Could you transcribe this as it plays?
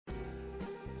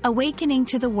Awakening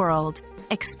to the world,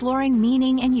 exploring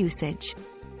meaning and usage.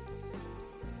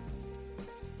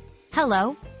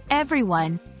 Hello,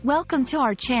 everyone. Welcome to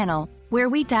our channel, where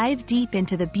we dive deep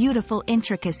into the beautiful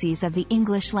intricacies of the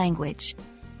English language.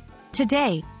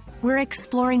 Today, we're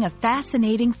exploring a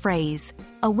fascinating phrase,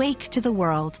 awake to the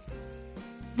world.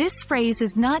 This phrase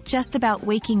is not just about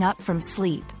waking up from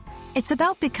sleep. It's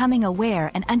about becoming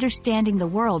aware and understanding the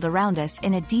world around us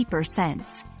in a deeper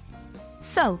sense.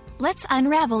 So, let's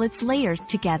unravel its layers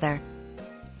together.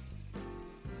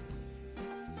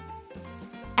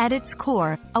 At its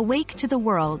core, awake to the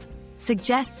world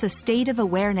suggests a state of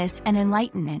awareness and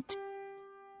enlightenment.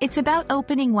 It's about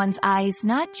opening one's eyes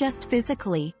not just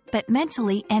physically, but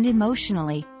mentally and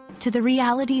emotionally, to the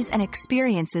realities and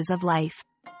experiences of life.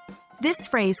 This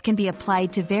phrase can be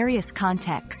applied to various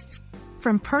contexts,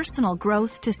 from personal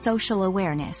growth to social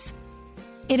awareness.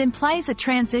 It implies a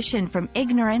transition from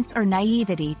ignorance or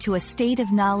naivety to a state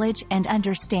of knowledge and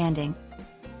understanding.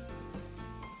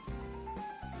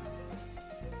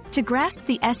 To grasp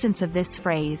the essence of this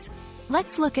phrase,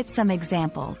 let's look at some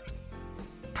examples.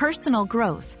 Personal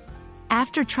growth.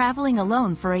 After traveling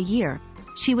alone for a year,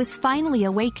 she was finally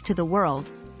awake to the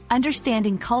world,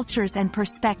 understanding cultures and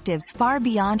perspectives far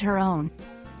beyond her own.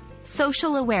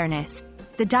 Social awareness.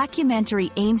 The documentary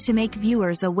aimed to make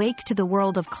viewers awake to the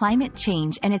world of climate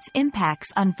change and its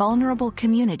impacts on vulnerable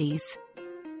communities.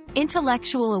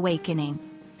 Intellectual awakening.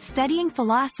 Studying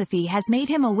philosophy has made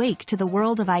him awake to the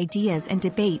world of ideas and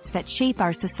debates that shape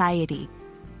our society.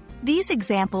 These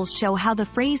examples show how the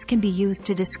phrase can be used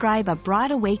to describe a broad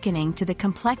awakening to the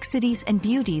complexities and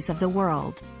beauties of the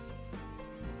world.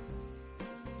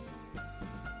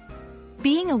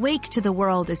 Being awake to the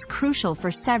world is crucial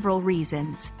for several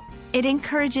reasons. It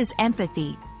encourages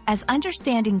empathy, as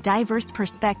understanding diverse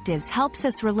perspectives helps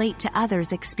us relate to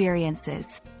others'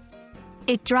 experiences.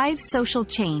 It drives social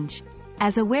change,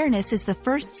 as awareness is the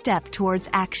first step towards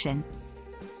action.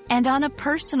 And on a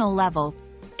personal level,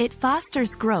 it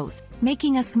fosters growth,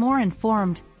 making us more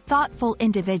informed, thoughtful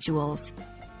individuals.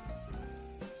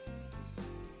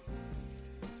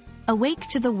 Awake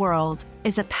to the world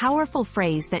is a powerful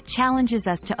phrase that challenges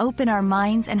us to open our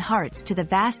minds and hearts to the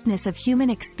vastness of human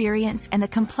experience and the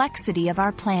complexity of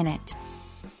our planet.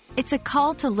 It's a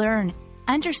call to learn,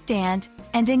 understand,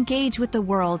 and engage with the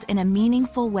world in a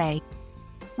meaningful way.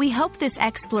 We hope this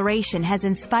exploration has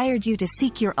inspired you to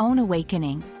seek your own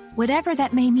awakening, whatever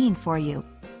that may mean for you.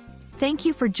 Thank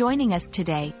you for joining us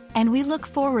today, and we look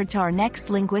forward to our next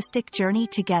linguistic journey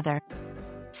together.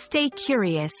 Stay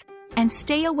curious, and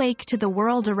stay awake to the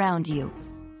world around you.